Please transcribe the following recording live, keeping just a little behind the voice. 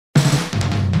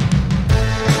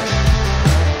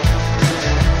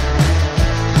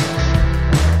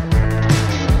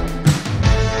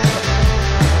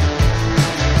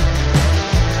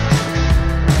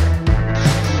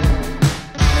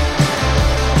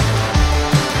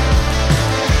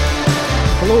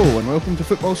welcome to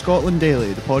Football Scotland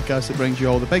Daily, the podcast that brings you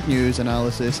all the big news,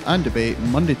 analysis and debate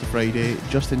Monday to Friday,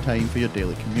 just in time for your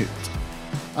daily commute.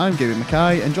 I'm Gavin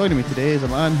Mackay, and joining me today is a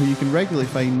man who you can regularly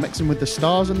find mixing with the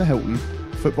stars in the Hilton,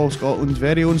 Football Scotland's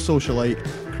very own socialite,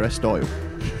 Chris Doyle.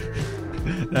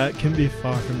 That can be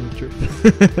far from the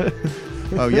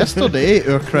truth. Well, yesterday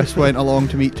our Chris went along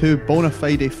to meet two bona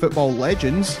fide football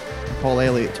legends, Paul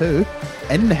Elliott too,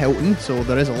 in the Hilton, so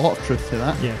there is a lot of truth to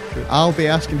that. Yeah, true. I'll be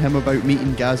asking him about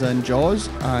meeting Gaza and Jaws,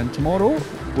 and tomorrow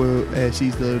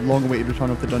sees the long-awaited return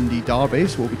of the Dundee Derby,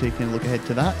 so we'll be taking a look ahead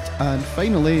to that. And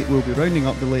finally, we'll be rounding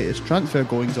up the latest transfer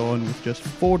goings-on with just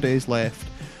 4 days left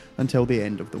until the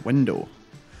end of the window.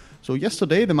 So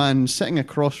yesterday, the man sitting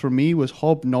across from me was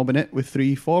hobnobbing it with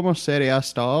three former Serie A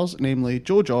stars, namely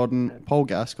Joe Jordan, Paul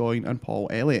Gascoigne and Paul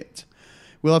Elliott.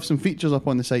 We'll have some features up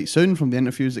on the site soon from the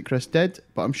interviews that Chris did,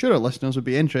 but I'm sure our listeners would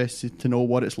be interested to know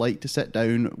what it's like to sit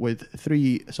down with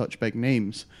three such big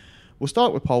names. We'll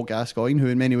start with Paul Gascoigne, who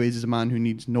in many ways is a man who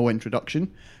needs no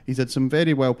introduction. He's had some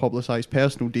very well publicised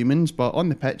personal demons, but on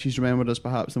the pitch he's remembered as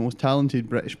perhaps the most talented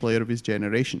British player of his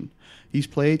generation. He's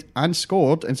played and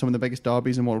scored in some of the biggest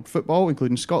derbies in world football,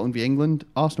 including Scotland v England,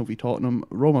 Arsenal v Tottenham,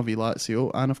 Roma v Lazio,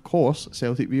 and of course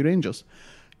Celtic v Rangers.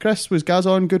 Chris, was Gaz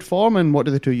on good form, and what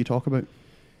did the two of you talk about?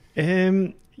 Yeah,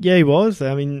 he was.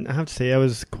 I mean, I have to say I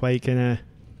was quite kind of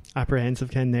apprehensive,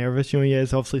 kind of nervous. You know, he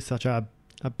is obviously such a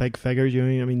big figure. You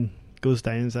know, I mean, goes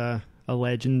down as a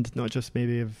legend, not just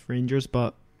maybe of Rangers,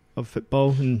 but of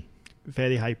football, and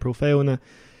very high profile. And in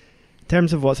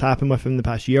terms of what's happened with him the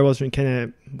past year, I wasn't kind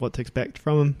of what to expect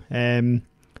from him.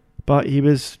 But he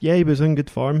was in good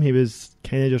form. He was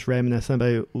kind of just reminiscing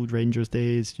about old Rangers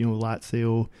days. You know,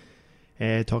 Lazio.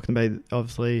 Talking about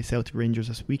obviously Celtic Rangers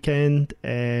this weekend,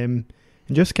 and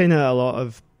just kind of a lot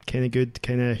of kind of good,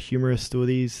 kind of humorous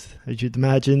stories, as you'd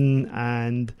imagine.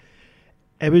 And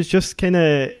it was just kind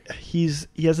of he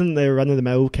isn't the run of the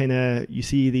mill kind of. You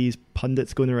see these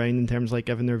pundits going around in terms of like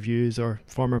giving their views or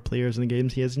former players in the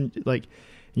games. He isn't like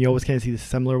you always kind of see the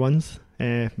similar ones.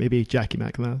 Maybe Jackie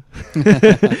McNamara,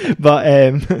 but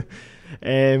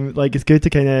like it's good to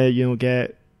kind of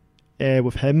get.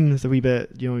 With him, it's a wee bit,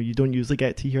 you don't usually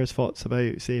get to hear his thoughts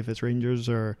about, say, if it's Rangers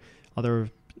or other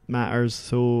matters.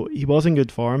 So he was in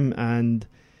good form, and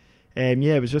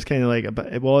it was just kind of like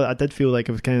I did feel like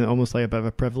it was kind of almost like a bit of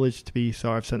a privilege to be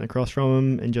sort of sitting across from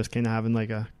him and just kind of having like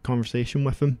a conversation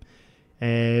with him.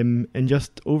 And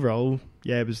just overall,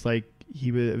 it was like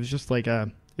it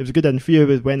was a good interview.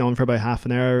 It went on for about half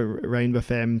an hour around with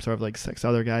sort of like six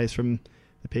other guys from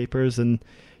the papers, and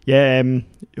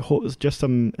just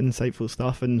some insightful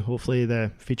stuff, and hopefully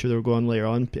the feature that will go on later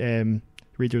on,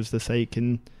 readers of the site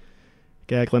can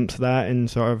get a glimpse of that and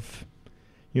sort of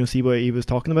see what he was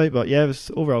talking about. But it was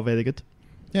overall very good.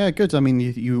 Yeah, good. I mean,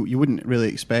 you wouldn't really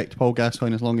expect Paul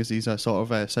Gascoigne, as long as he's a sort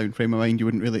of a sound frame of mind, you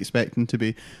wouldn't really expect him to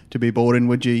be boring,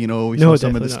 would you? We saw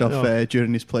some of the stuff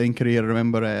during his playing career. I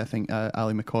remember I think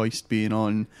Ali McCoist being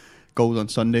on Goals on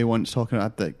Sunday once, talking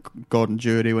about that Gordon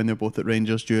Jury, when they were both at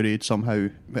Rangers, Jury had somehow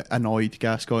annoyed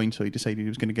Gascoigne, so he decided he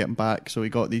was going to get him back. So he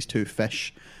got these two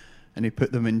fish and he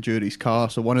put them in Jury's car.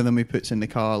 So one of them he puts in the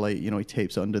car, like, he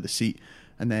tapes it under the seat,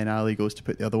 and then Ali goes to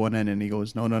put the other one in and he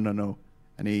goes, no.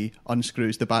 And he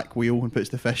unscrews the back wheel and puts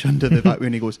the fish under the back wheel,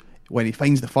 and he goes, when he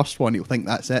finds the first one, he'll think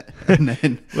that's it. And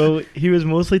then well, he was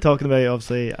mostly talking about,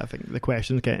 obviously, I think the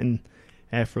questions getting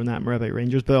thrown at me about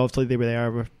Rangers, but obviously they were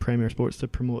there with Premier Sports to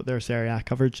promote their Serie A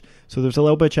coverage. So there's a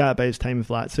little bit of chat about his time with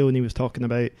Lazio, and he was talking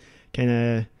about kind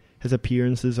of his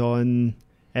appearances on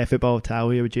Football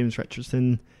Italia with James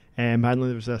Richardson. Apparently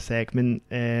there was a segment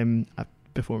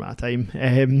before my time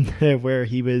where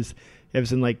it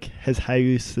was in like his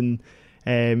house, and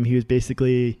he was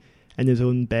basically in his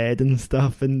own bed and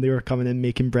stuff, and they were coming in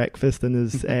making breakfast in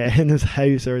his in his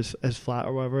house or his flat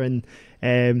or whatever, and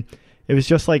it was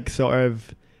just like sort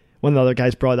of one of the other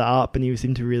guys brought that up, and he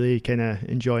seemed to really kind of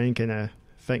enjoy and kind of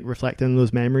reflecting on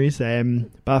those memories. But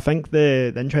I think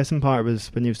the interesting part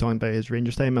was when he was talking about his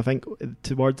Rangers time. I think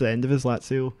towards the end of his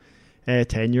Lazio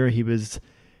tenure,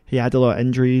 he had a lot of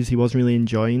injuries. He wasn't really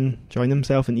enjoying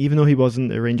himself, and even though he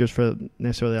wasn't at Rangers for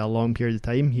necessarily a long period of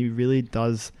time, he really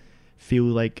does feel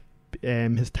like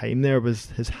his time there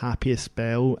was his happiest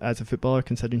spell as a footballer,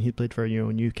 considering he played for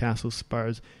Newcastle,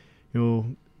 Spurs,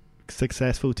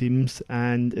 successful teams,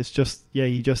 and it's just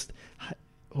he just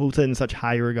holds it in such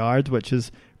high regard, which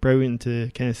is brilliant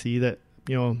to kind of see that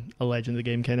a legend of the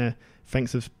game kind of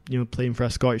thinks of playing for a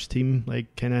Scottish team,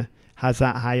 like kind of has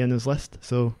that high on his list.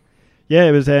 So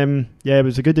it was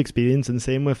a good experience, and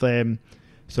same with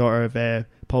sort of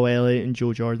Paul Elliott and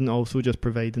Joe Jordan also just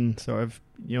providing sort of,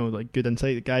 like good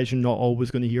insight. The guys you're not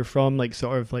always going to hear from, like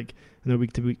sort of like on a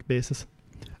week-to-week basis.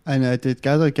 And did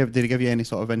Gaza did he give you any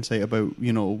sort of insight about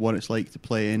what it's like to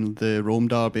play in the Rome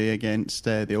derby against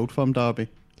the Old Firm derby?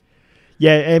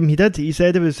 Yeah, he did. He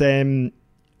said it was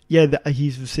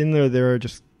he's seen they're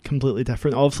just completely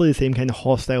different. Obviously the same kind of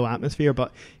hostile atmosphere,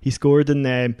 but he scored in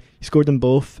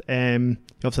both. He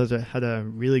also had a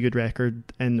really good record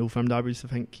in Old Firm derbies. I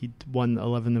think he'd won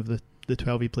 11 of the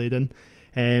 12 he played in.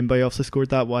 But he also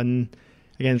scored that one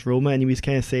against Roma, and he was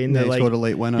kind of saying that, he like, scored a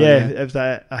late winner. Yeah, it was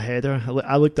a header.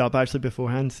 I looked up actually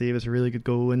beforehand to see it was a really good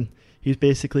goal, and he was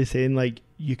basically saying like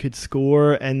you could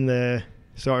score in the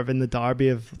derby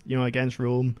of against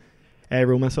Roma.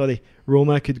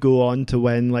 Roma could go on to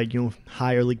win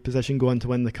higher league position, go on to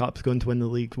win the cups, go on to win the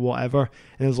league, whatever.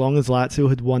 And as long as Lazio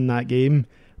had won that game,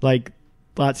 like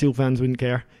Lazio fans wouldn't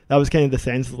care. That was kind of the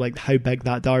sense of like how big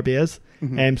that derby is.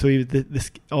 Mm-hmm. So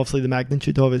obviously the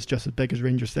magnitude of it is just as big as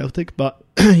Rangers Celtic, but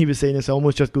he was saying this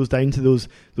almost just goes down to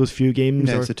those few games,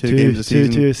 or it's two games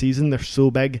a season. They're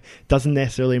so big, doesn't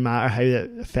necessarily matter how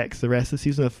it affects the rest of the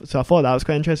season. So I thought that was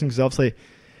quite interesting because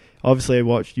obviously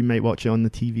you might watch it on the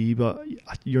TV, but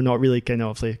you're not really kind of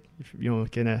obviously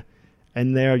kind of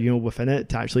in there within it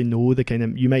to actually know the kind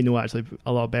of, you might know actually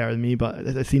a lot better than me, but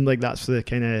it seemed like that's the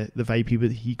kind of the vibe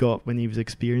he got when he was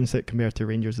experiencing it compared to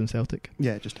Rangers and Celtic.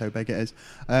 Yeah, just how big it is.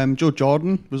 Joe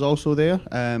Jordan was also there.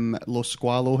 Lo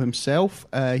Squalo himself,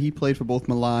 he played for both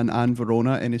Milan and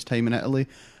Verona in his time in Italy.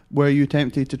 Were you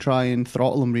tempted to try and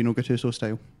throttle him Rino Gattuso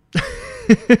style?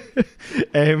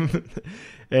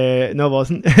 No, it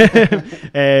wasn't.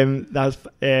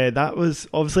 That was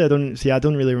obviously I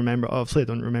don't really remember. Obviously, I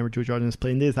don't remember Joe Jordan's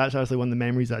playing days. That's actually one of the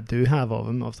memories I do have of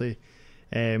him. Obviously,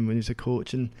 when he was a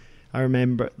coach, and I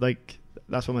remember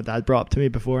that's what my dad brought up to me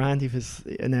beforehand.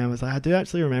 And then I was like, I do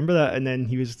actually remember that. And then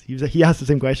he asked the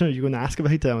same question: are you going to ask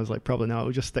about it? I was like, probably not.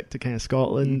 We'll just stick to kind of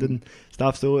Scotland and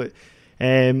stuff. So,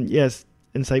 yes.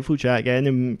 Insightful chat again,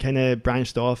 and kind of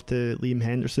branched off to Liam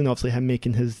Henderson. Obviously, him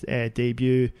making his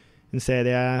debut in Serie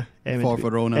A for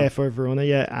Verona,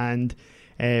 yeah. And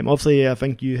obviously, I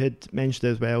think you had mentioned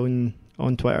as well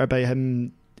on Twitter about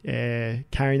him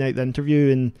carrying out the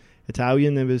interview in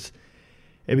Italian. It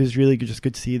was really good, just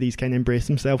good to see that he's kind of embraced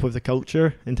himself with the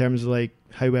culture in terms of like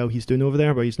how well he's doing over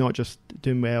there, but he's not just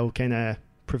doing well kind of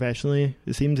professionally.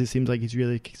 It seems like he's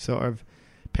really sort of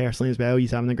personally as well,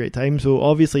 he's having a great time. So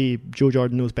obviously Joe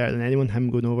Jordan knows better than anyone, him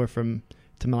going over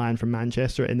to Milan from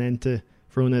Manchester and then to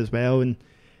Verona as well.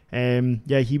 And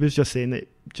he was just saying that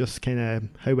just kind of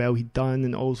how well he'd done,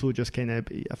 and also just kind of,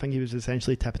 I think he was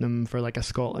essentially tipping him for like a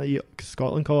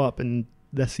Scotland call up in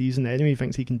this season anyway. He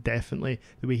thinks he can definitely,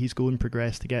 the way he's going,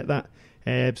 progress to get that.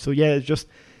 So yeah, it's just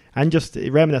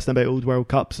reminiscing about old World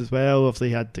Cups as well. Obviously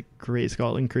he had the great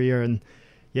Scotland career, and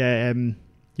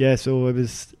so it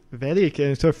was very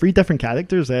sort of three different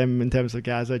characters in terms of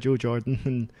Gaza, Joe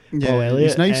Jordan and Paul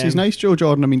Elliott. He's nice, Joe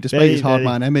Jordan. I mean, despite his hard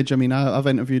man image, I mean, I've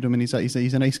interviewed him and he's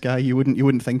a nice guy. You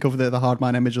wouldn't think of the hard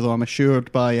man image, although I'm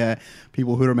assured by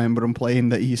people who remember him playing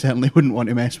that you certainly wouldn't want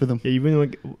to mess with him. Yeah, you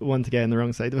wouldn't want to get on the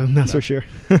wrong side of him, that's for sure.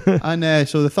 And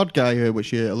so the third guy,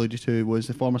 which you alluded to, was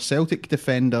the former Celtic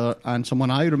defender and someone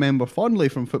I remember fondly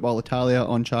from Football Italia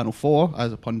on Channel 4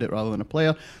 as a pundit rather than a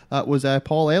player. That was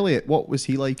Paul Elliott. What was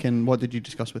he like, and what did you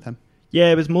discuss with him?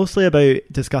 Yeah, it was mostly about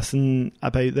discussing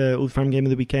about the Old Firm game of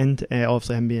the weekend.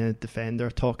 Obviously, him being a defender,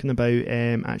 talking about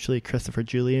actually Christopher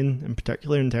Jullien in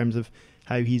particular, in terms of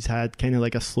how he's had kind of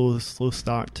like a slow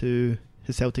start to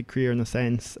his Celtic career in a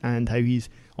sense, and how he's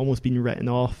almost been written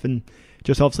off. And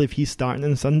just obviously, if he's starting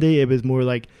on Sunday, it was more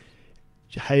like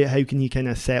how can he kind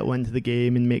of settle into the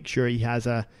game and make sure he has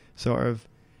a sort of,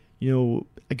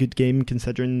 a good game,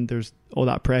 considering there's all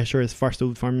that pressure, his first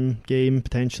Old Firm game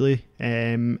potentially,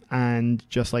 and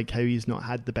just like how he's not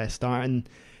had the best start, and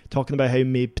talking about how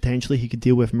maybe potentially he could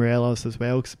deal with Morelos as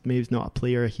well, because maybe he's not a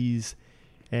player he's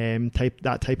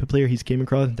that type of player he's came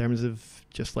across in terms of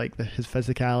just like his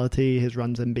physicality, his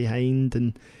runs in behind.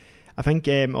 And I think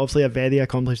obviously a very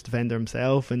accomplished defender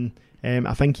himself, and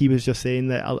I think he was just saying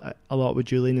that a lot with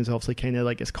Jullien is obviously kind of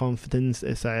like his confidence,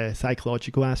 his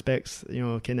psychological aspects,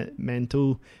 kind of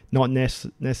mental, not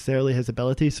necessarily his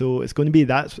ability. So it's going to be,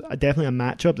 that's definitely a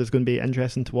matchup that's going to be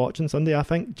interesting to watch on Sunday, I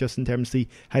think, just in terms of see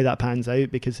how that pans out,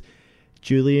 because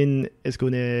Jullien is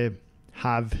going to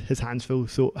have his hands full.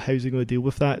 So how's he going to deal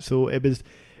with that? So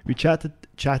we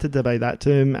chatted about that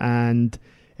to him, and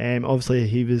Obviously,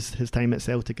 he was his time at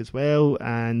Celtic as well,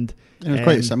 and it was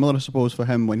quite similar, I suppose, for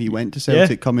him when he went to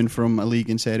Celtic, coming from a league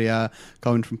in Serie A,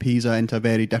 coming from Pisa into a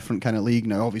very different kind of league.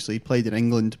 Now, obviously, he played in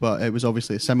England, but it was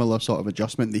obviously a similar sort of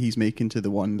adjustment that he's making to the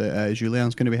one that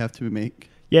Julian's going to have to make.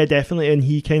 Yeah, definitely, and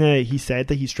he said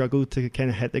that he struggled to kind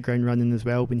of hit the ground running as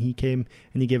well when he came,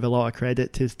 and he gave a lot of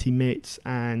credit to his teammates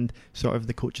and sort of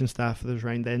the coaching staff that was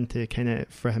around then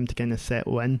for him to kind of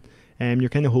settle in. You're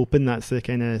kind of hoping that's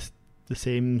the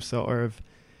same sort of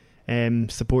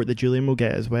support that Julian will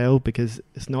get as well, because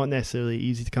it's not necessarily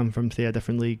easy to come from, say, a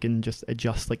different league and just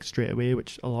adjust like straight away,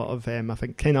 which a lot of I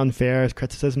think kind of unfair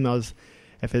criticism is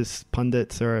if his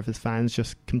pundits or if his fans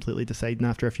just completely deciding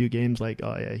after a few games like,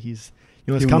 oh yeah, he's,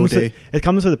 you know, it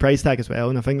comes with a price tag as well,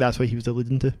 and I think that's what he was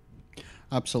alluding to.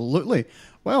 Absolutely.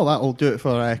 Well, that'll do it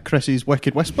for Chrissy's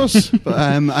Wicked Whispers.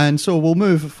 And so we'll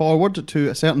move forward to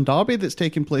a certain derby that's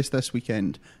taking place this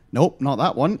weekend. Nope, not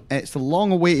that one. It's the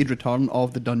long-awaited return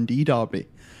of the Dundee derby.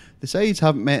 The sides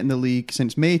haven't met in the league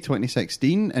since May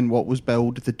 2016 in what was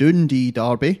billed the Dundee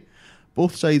derby.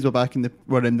 Both sides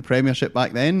were in the Premiership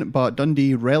back then, but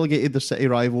Dundee relegated their city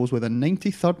rivals with a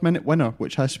 93rd minute winner,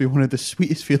 which has to be one of the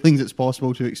sweetest feelings it's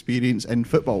possible to experience in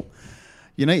football.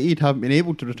 United haven't been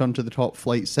able to return to the top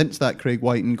flight since that Craig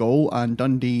Whiten goal, and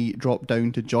Dundee dropped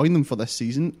down to join them for this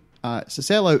season. It's a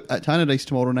sellout at Tannadice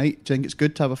tomorrow night. Do you think it's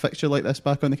good to have a fixture like this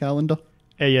back on the calendar?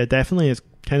 Yeah, definitely. It's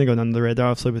kind of gone under the radar,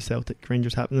 obviously, with Celtic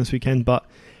Rangers happening this weekend, but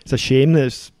it's a shame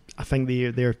that I think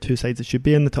they're two sides that should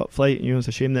be in the top flight. You know, it's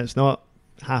a shame that it's not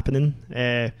happening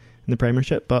in the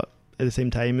Premiership, but at the same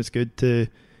time, it's good to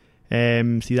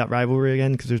see that rivalry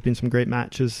again, because there's been some great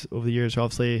matches over the years.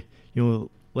 Obviously, you know,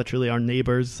 literally our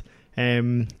neighbours.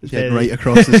 Right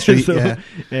across the street. So, yeah.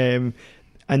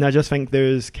 And I just think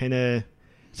there's kind of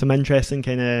some interesting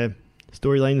kind of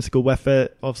storylines to go with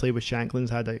it. Obviously, with Shankland's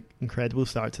had an incredible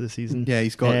start to the season. Yeah,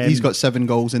 he's got 7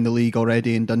 goals in the league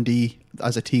already, and Dundee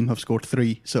as a team have scored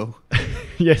 3. So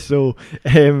yeah, so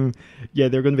they're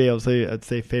going to be, obviously, I'd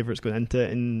say, favourites going into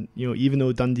it. And you know, even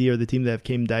though Dundee are the team that have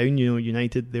came down, you know,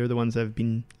 United, they're the ones that have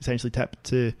been essentially tipped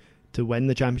to win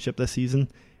the championship this season.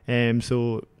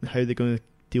 So how are they going to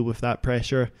deal with that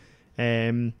pressure?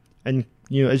 And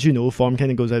you know, as you know, form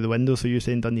kind of goes out the window. So you're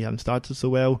saying Dundee haven't started so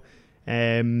well.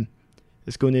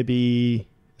 It's going to be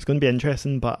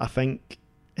interesting, but I think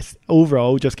it's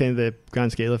overall just kind of the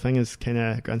grand scheme of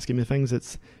things.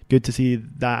 It's good to see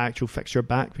that actual fixture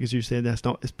back, because you're saying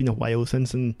it's been a while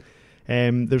since, and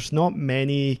there's not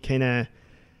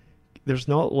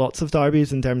lots of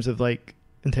derbies in terms of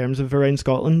around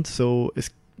Scotland. So it's,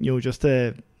 you know, just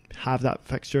to have that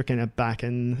fixture kind of back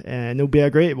in, and it'll be a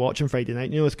great watch on Friday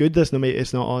night. You know, it's good that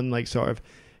it's not on like sort of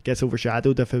gets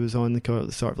overshadowed. If it was on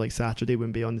the sort of like Saturday,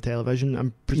 wouldn't be on the television.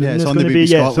 I'm presuming it's on the BBC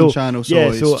Scotland channel, so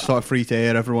it's sort of free to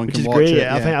air. Everyone can watch it.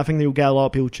 Yeah. I think they'll get a lot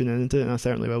of people tuning into it, and I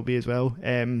certainly will be as well.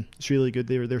 It's really good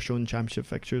they're showing championship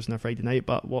fixtures on a Friday night,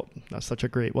 but that's such a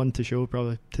great one to show,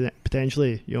 probably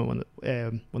potentially, you know, one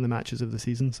of the matches of the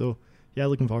season. So yeah,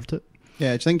 looking forward to it.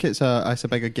 Yeah, I think it's a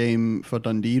bigger game for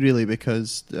Dundee, really,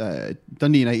 because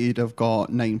Dundee United have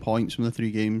got 9 points from the 3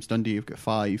 games. Dundee have got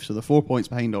 5, so they're 4 points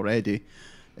behind already.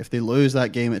 If they lose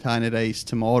that game at Tannadice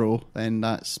tomorrow, then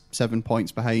that's 7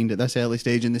 points behind at this early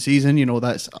stage in the season. You know,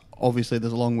 that's obviously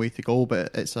there's a long way to go,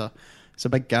 but it's a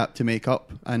big gap to make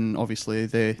up. And obviously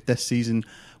this season,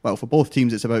 well, for both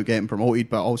teams, it's about getting promoted,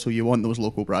 but also you want those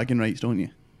local bragging rights, don't you?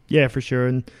 Yeah, for sure.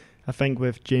 And I think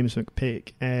with James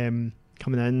McPake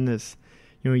coming in, as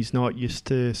you know, he's not used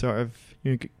to sort of,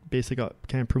 you know, basically got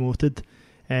kind of promoted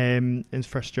in his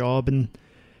first job, and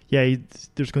yeah,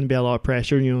 there's going to be a lot of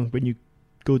pressure, you know, when you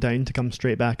go down to come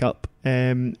straight back up.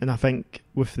 And I think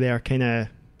with their kind of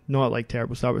not like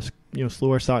terrible start, but, you know,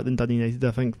 slower start than Dundee United,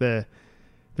 I think the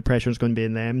pressure is going to be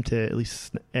in them to at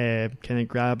least kind of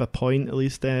grab a point. At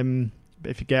least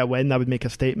if you get a win, that would make a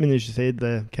statement, as you said,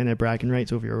 the kind of bragging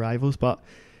rights over your rivals. But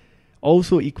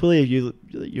also equally, if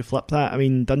you flip that, I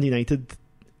mean, Dundee United,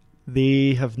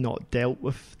 they have not dealt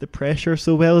with the pressure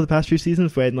so well the past few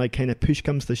seasons. When like kind of push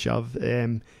comes to shove,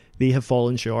 they have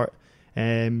fallen short.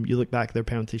 You look back at their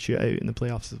penalty shootout in the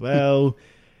playoffs as well.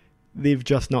 They've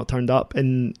just not turned up,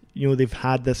 and you know, they've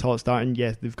had this hot start, and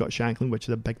yes, they've got Shankland, which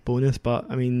is a big bonus. But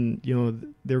I mean, you know,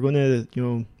 they're going to, you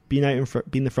know,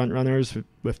 being the front runners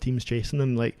with teams chasing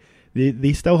them, like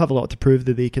they still have a lot to prove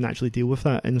that they can actually deal with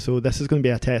that. And so this is going to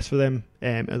be a test for them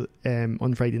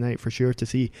on Friday night for sure, to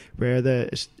see where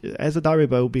as a derby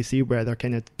will be, see where their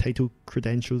kind of title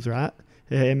credentials are at,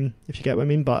 if you get what I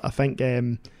mean. But I think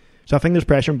so I think there's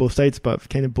pressure on both sides, but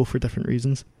kind of both for different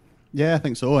reasons. Yeah, I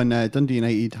think so. And Dundee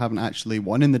United haven't actually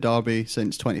won in the derby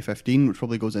since 2015, which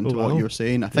probably goes into what you're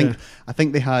saying. I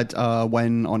think they had a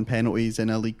win on penalties in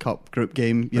a League Cup group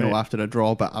game, you know, after a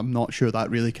draw, but I'm not sure that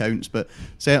really counts. But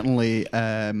certainly,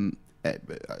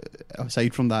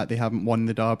 aside from that, they haven't won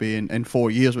the derby in 4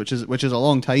 years, which is a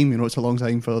long time. You know, it's a long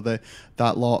time for that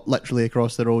lot literally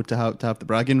across the road to have the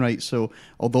bragging rights. So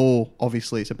although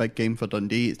obviously it's a big game for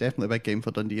Dundee, it's definitely a big game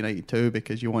for Dundee United too,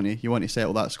 because you want to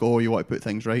settle that score, you want to put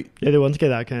things right. Yeah, they want to get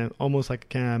that kind of almost like a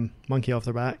kind of monkey off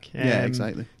their back. Yeah,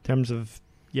 exactly. In terms of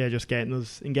just getting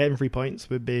those and getting 3 points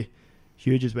would be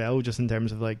huge as well. Just in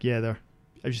terms of like they're,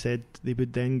 as you said, they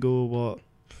would then go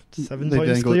 7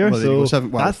 points clear.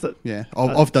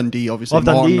 Of Dundee, obviously. Of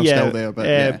Dundee, Morton are still there,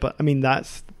 but but I mean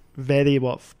that's very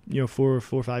 4 or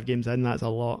 5 games in. That's a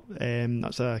lot.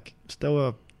 That's still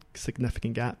a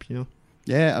significant gap, you know.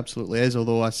 Yeah, absolutely is.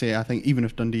 Although I think even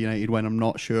if Dundee United win, I'm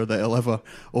not sure that it'll ever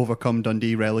overcome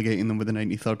Dundee relegating them with the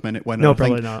 93rd minute winner. No,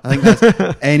 probably not. I think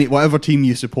that's whatever team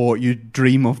you support, you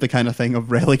dream of the kind of thing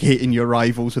of relegating your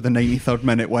rivals with a 93rd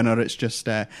minute winner. It's just,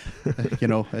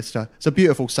 it's a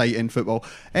beautiful sight in football.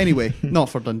 Anyway, not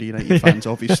for Dundee United fans,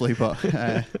 obviously, but.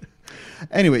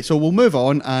 Anyway, so we'll move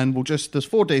on, and there's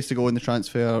 4 days to go in the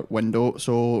transfer window,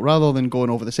 so rather than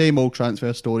going over the same old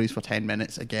transfer stories for 10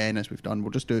 minutes again as we've done, we'll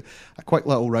just do a quick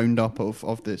little roundup of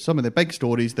some of the big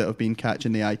stories that have been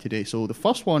catching the eye today. So the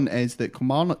first one is that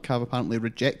Kilmarnock have apparently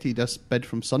rejected a bid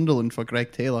from Sunderland for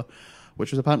Greg Taylor,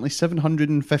 which was apparently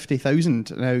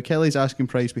 750,000. Now, Kelly's asking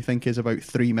price, we think, is about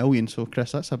 3 million. So,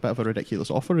 Chris, that's a bit of a ridiculous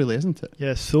offer, really, isn't it?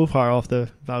 Yeah, so far off the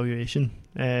valuation.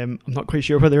 I'm not quite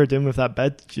sure what they were doing with that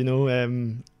bid. You know,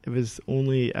 it was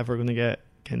only ever going to get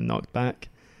kind of knocked back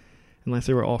unless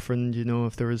they were offering, you know,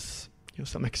 if there was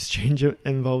some exchange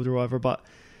involved or whatever. But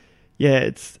yeah,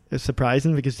 it's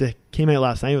surprising because they came out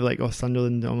last night with like,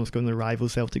 Sunderland almost going to rival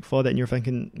Celtic for it, and you're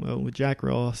thinking, well, with Jack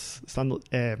Ross,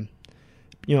 Sunderland.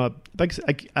 A big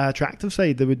attractive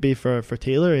side that would be for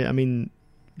Taylor. I mean,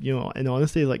 in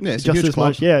honesty, like just as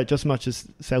much as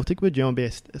Celtic would, be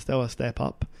still a step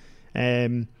up.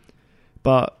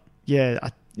 But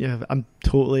I'm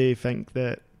totally think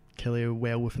that Kelly are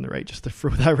well within the right just to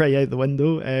throw that right out the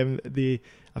window.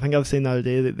 I think I was saying the other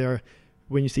day that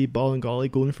when you see Bolingoli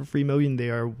going for 3 million,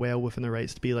 they are well within the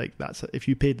rights to be like, if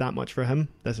you paid that much for him,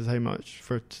 this is how much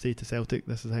for stay to Celtic.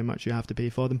 This is how much you have to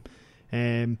pay for them.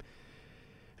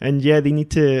 And yeah, they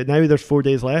need to, now there's 4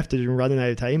 days left, they're running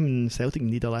out of time, and Celtic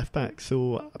need a left back.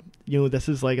 So, this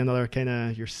is like another kind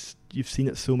of, you've seen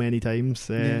it so many times.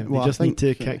 They just need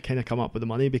to kind of come up with the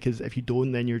money, because if you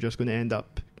don't, then you're just going to end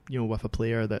up, with a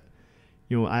player that,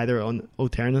 either on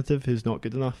alternative who's not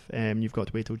good enough, you've got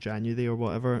to wait till January or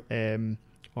whatever,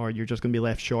 or you're just going to be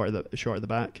left short at the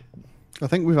back. I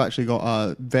think we've actually got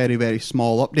a very, very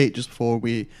small update just before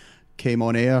we came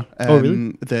on air.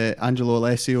 Really? The Angelo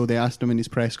Alessio, they asked him in his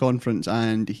press conference,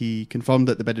 and he confirmed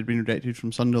that the bid had been rejected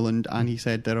from Sunderland, and he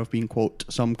said there have been, quote,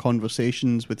 some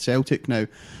conversations with Celtic. Now,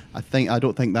 I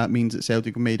don't think that means that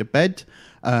Celtic have made a bid.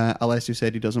 Alessio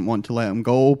said he doesn't want to let him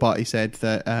go, but he said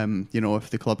that if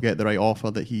the club get the right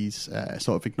offer, that he's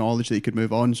sort of acknowledged that he could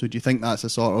move on. So do you think that's a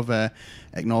sort of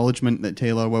acknowledgement that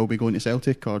Taylor will be going to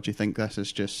Celtic, or do you think this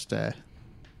is just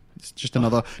it's just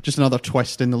another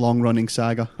twist in the long-running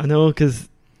saga? I know, because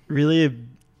really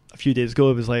a few days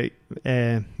ago it was like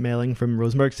Melling from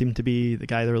Rosenborg seemed to be the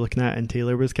guy they were looking at, and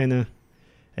Taylor was kind of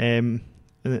in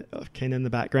the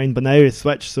background. But now it's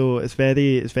switched, so it's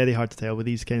very hard to tell with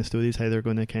these kind of stories how they're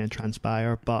going to kind of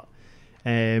transpire. But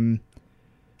I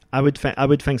would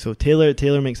think so.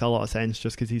 Taylor makes a lot of sense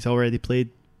just because he's already played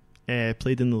in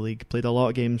the league, played a lot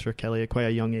of games for Kelly at quite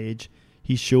a young age.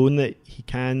 He's shown that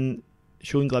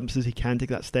showing glimpses he can take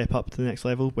that step up to the next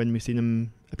level. When we've seen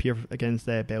him appear against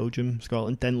Belgium,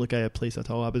 Scotland, didn't look out of place at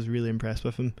all. I was really impressed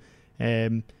with him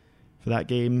for that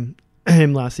game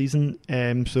last season.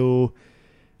 So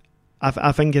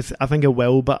I think it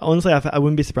will, but honestly I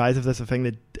wouldn't be surprised if this is a thing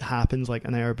that happens like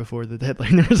an hour before the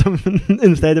deadline or something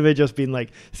instead of it just being like,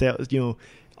 there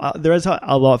is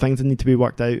a lot of things that need to be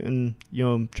worked out in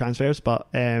transfers, but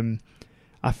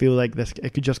I feel like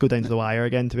it could just go down to the wire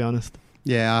again, to be honest.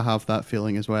 Yeah, I have that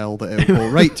feeling as well, that it'll go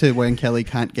right to when Kelly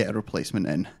can't get a replacement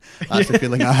in. That's the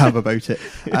feeling I have about it.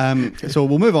 So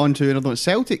we'll move on to another one.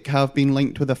 Celtic have been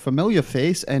linked with a familiar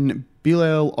face in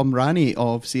Bilal Omrani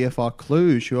of CFR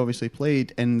Cluj, who obviously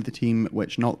played in the team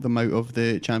which knocked them out of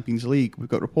the Champions League. We've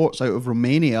got reports out of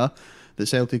Romania that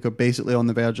Celtic are basically on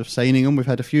the verge of signing him. We've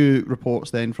had a few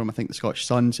reports then from, I think, the Scottish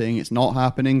Sun saying it's not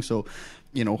happening, so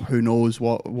who knows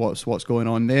what's going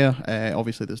on there.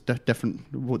 Obviously there's different,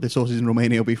 the sources in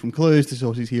Romania will be from Cluj, the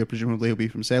sources here presumably will be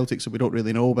from Celtic, so we don't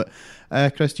really know. But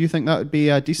Chris, do you think that would be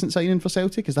a decent signing for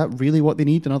Celtic? Is that really what they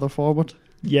need, another forward?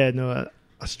 Yeah, no,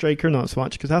 a striker not so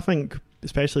much, because I think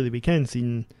especially the weekend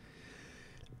seen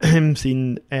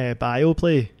Bio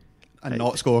play and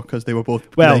not score, because they were both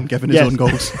then given his own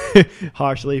goals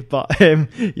harshly, but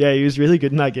yeah, he was really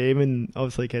good in that game, and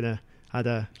obviously kind of had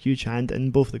a huge hand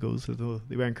in both the goals, although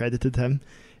they weren't credited to him.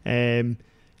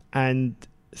 And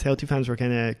Celtic fans were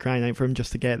kind of crying out for him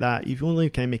just to get that. He's only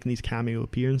kind of making these cameo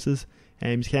appearances.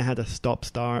 He's kind of had a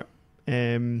stop-start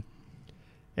since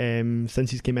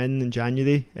he's came in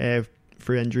January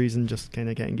for injuries and just kind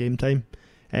of getting game time.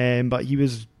 But he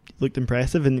looked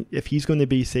impressive, and if he's going to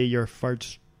be, say, your third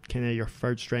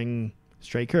string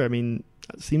striker, I mean,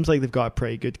 it seems like they've got a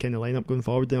pretty good kind of lineup going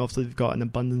forward. Then obviously they've got an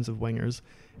abundance of wingers.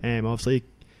 Obviously,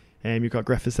 you've got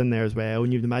Griffiths in there as well,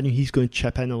 and you'd imagine he's going to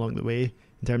chip in along the way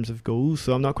in terms of goals.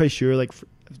 So I'm not quite sure. Like,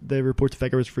 the reported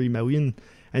figure was 3 million,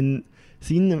 and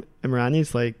seeing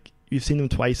Imrani's, like, you've seen him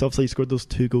twice. Obviously, he scored those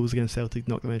 2 goals against Celtic,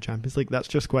 knocked them out of the Champions League. That's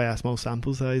just quite a small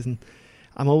sample size, and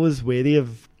I'm always wary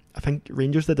of. I think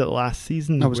Rangers did it last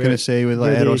season. I was going to say with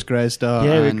like Eros Grezda.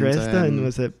 Yeah, with Grezda, and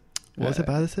was it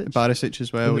Barisic? Barisic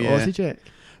as well, from Osijek?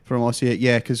 From Osijek,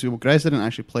 yeah, because Grezda didn't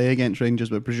actually play against Rangers,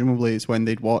 but presumably it's when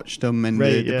they'd watched him in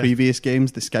the previous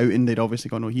games, the scouting, they'd obviously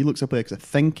gone, he looks a player, because I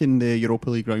think in the Europa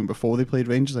League round before they played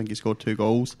Rangers, I think he scored 2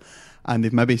 goals. And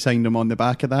they've maybe signed him on the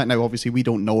back of that. Now, obviously, we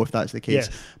don't know if that's the case. Yes.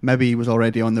 Maybe he was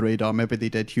already on the radar. Maybe they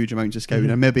did huge amounts of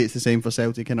scouting. And maybe it's the same for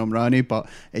Celtic and Omrani. But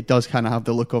it does kind of have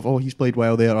the look of, he's played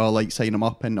well there. I'll sign him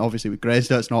up. And obviously, with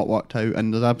Grezda, it's not worked out.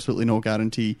 And there's absolutely no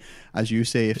guarantee, as you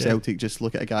say, if Celtic just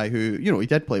look at a guy who, he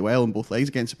did play well in both legs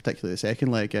against, particularly the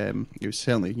second leg. He was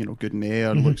certainly, good in the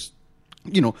air. Looks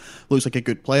like a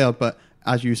good player. But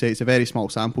as you say, it's a very small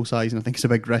sample size. And I think it's a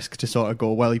big risk to sort of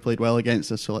go, he played well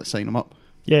against us, so let's sign him up.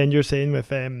 Yeah, and you're saying with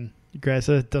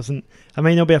Grezda it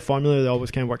might not be a formula that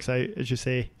always kind of works out, as you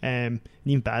say. And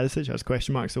even Barisic has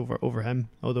question marks over him,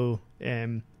 although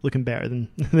looking better than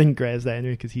Grezda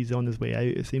anyway, because he's on his way out,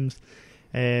 it seems.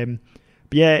 But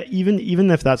yeah, even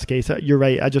if that's the case, you're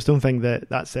right. I just don't think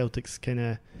that Celtic's kind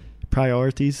of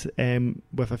priorities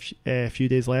with a few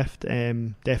days left.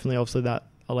 Definitely, obviously, that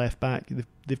a left back.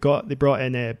 They brought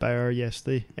in Bauer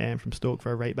yesterday from Stoke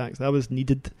for a right back, so that was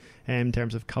needed in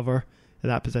terms of cover at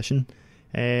that position.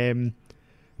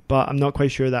 But I'm not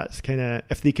quite sure that's kind of,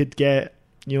 if they could get,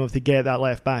 if they get that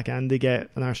left back and they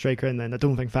get another striker, and then I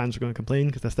don't think fans are going to complain,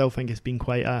 because I still think it's been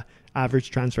quite a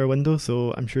average transfer window,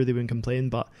 so I'm sure they wouldn't complain.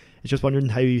 But it's just wondering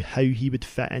how he would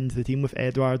fit into the team with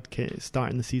Edouard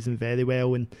starting the season very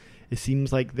well, and it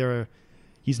seems like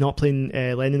he's not playing,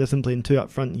 Lennon isn't playing 2 up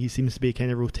front. He seems to be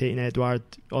kind of rotating Edouard.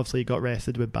 Obviously he got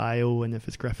rested with Bio, and if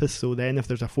it's Griffiths, so then if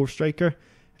there's a 4th striker,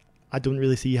 I don't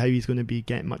really see how he's going to be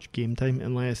getting much game time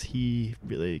unless he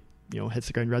really, hits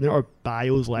the ground running, or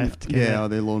Bio's left. Yeah,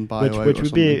 they loan Bio out, which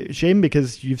would be a shame,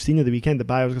 because you've seen at the weekend that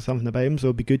Bio's got something about him, so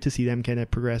it'd be good to see them kind of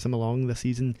progress him along the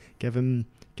season, give him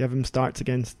starts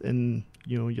against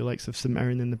your likes of St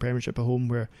Mirren in the Premiership at home,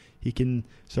 where he can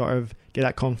sort of get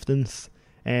that confidence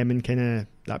and kind of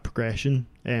that progression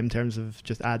in terms of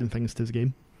just adding things to his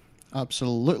game.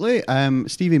 Absolutely.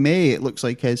 Stevie May, it looks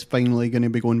like, is finally going to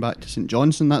be going back to St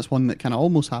Johnstone. That's one that kind of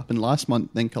almost happened last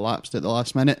month, then collapsed at the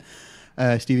last minute.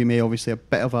 Stevie May, obviously a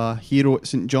bit of a hero at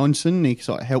St Johnstone. He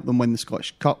sort of helped them win the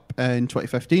Scottish Cup in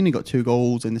 2015. He got 2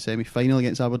 goals in the semi-final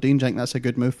against Aberdeen. Do you think that's a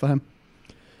good move for him?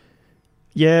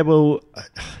 Yeah, well,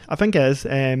 I think it is,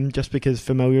 just because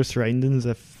familiar surroundings,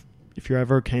 if you're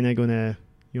ever kind of going to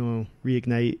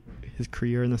reignite his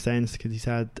career in a sense, because he's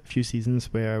had a few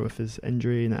seasons where with his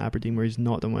injury in Aberdeen where he's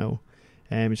not done well,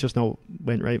 it's just not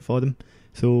went right for them,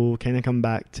 so kind of come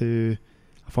back to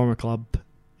a former club.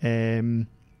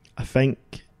 I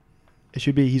think it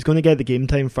should be, he's going to get the game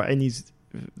time and he's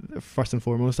first and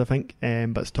foremost, I think,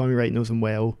 but as Tommy Wright knows him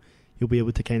well, he'll be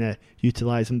able to kind of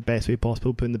utilise him the best way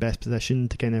possible, put in the best position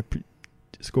to kind of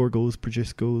score goals,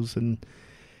 produce goals, and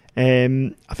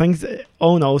I think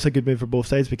all in all it's a good move for both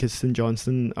sides, because St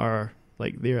Johnstone are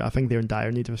I think they're in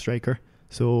dire need of a striker.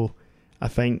 So I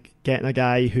think getting a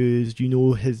guy who's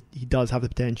he does have the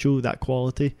potential, that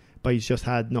quality, but he's just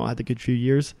not had a good few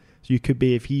years. So you could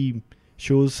be, if he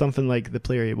shows something like the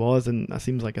player he was, and that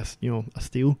seems like a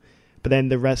steal. But then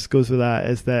the risk goes with that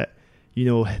is that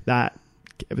that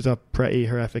it was a pretty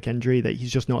horrific injury, that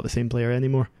he's just not the same player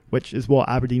anymore, which is what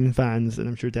Aberdeen fans, and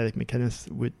I'm sure Derek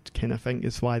McInnes would kind of think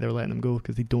is why they're letting him go,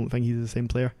 because they don't think he's the same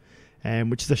player,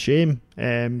 which is a shame,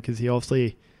 because he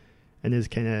obviously, in his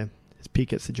kind of his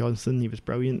peak at St Johnstone, he was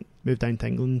brilliant. Moved down to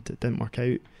England, it didn't work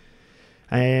out.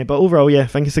 But overall, yeah, I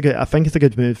think it's a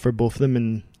good move for both of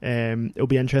them, and it'll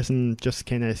be interesting. Just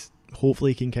kind of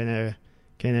hopefully can kind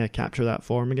of capture that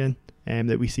form again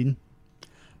that we've seen.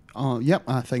 Yep,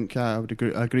 I think I would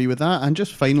agree with that. And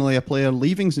just finally, a player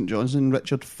leaving St Johnstone,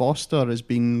 Richard Foster, has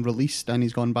been released and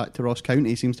he's gone back to Ross County.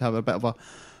 He seems to have a bit of a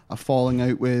falling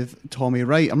out with Tommy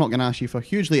Wright. I'm not going to ask you for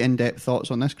hugely in-depth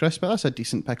thoughts on this, Chris, but that's a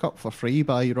decent pick-up for free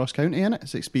by Ross County, isn't it?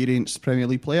 It's an experienced Premier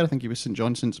League player. I think he was St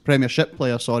Johnstone's Premiership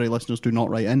player. Sorry, listeners, do not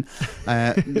write in.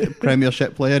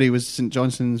 Premiership player. He was St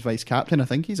Johnstone's vice-captain. I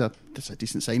think that's a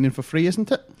decent signing for free,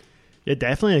 isn't it? Yeah,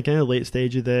 definitely. A kind of late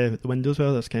stage of the window as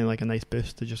well. That's kind of like a nice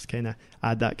boost to just kind of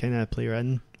add that kind of player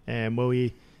in. How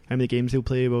many games he'll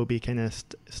play will be kind of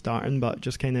starting, but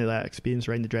just kind of that experience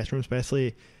around the dressing room,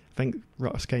 especially. I think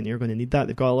Ross County are going to need that.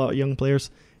 They've got a lot of young players,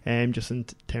 just in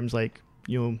terms like,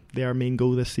 their main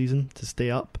goal this season to stay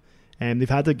up. They've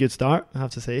had a good start, I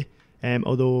have to say.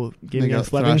 Although game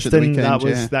against Livingston,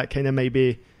 that kind of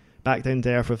maybe back down to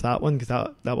earth with that one,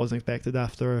 because that wasn't expected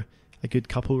after a good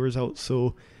couple of results.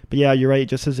 So, but yeah, you're right.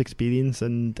 Just his experience,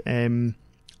 and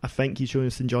I think he's shown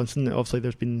St Johnstone. Obviously,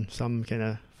 there's been some kind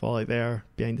of fallout there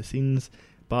behind the scenes.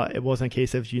 But it wasn't a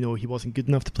case of, he wasn't good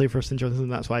enough to play for St Johnstone,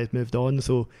 that's why he's moved on.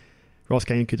 So Ross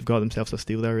County could have got themselves a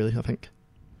steal there, really, I think.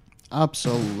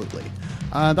 Absolutely.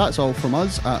 That's all from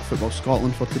us at Football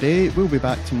Scotland for today. We'll be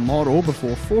back tomorrow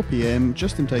before 4 p.m,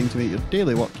 just in time to make your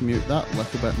daily work commute that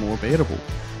little bit more bearable.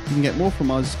 You can get more from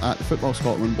us at the Football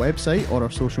Scotland website or our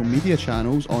social media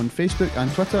channels on Facebook and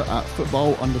Twitter at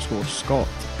football_Scot.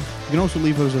 You can also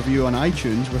leave us a review on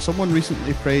iTunes, where someone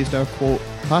recently praised our, quote,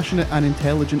 passionate and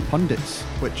intelligent pundits,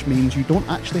 which means you don't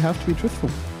actually have to be truthful.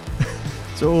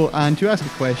 And to ask a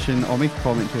question or make a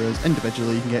comment to us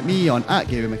individually, you can get me on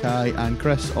 @Gary Mackay and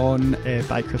Chris on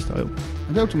by Chris Doyle.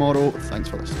 Until tomorrow, thanks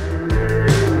for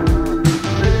listening.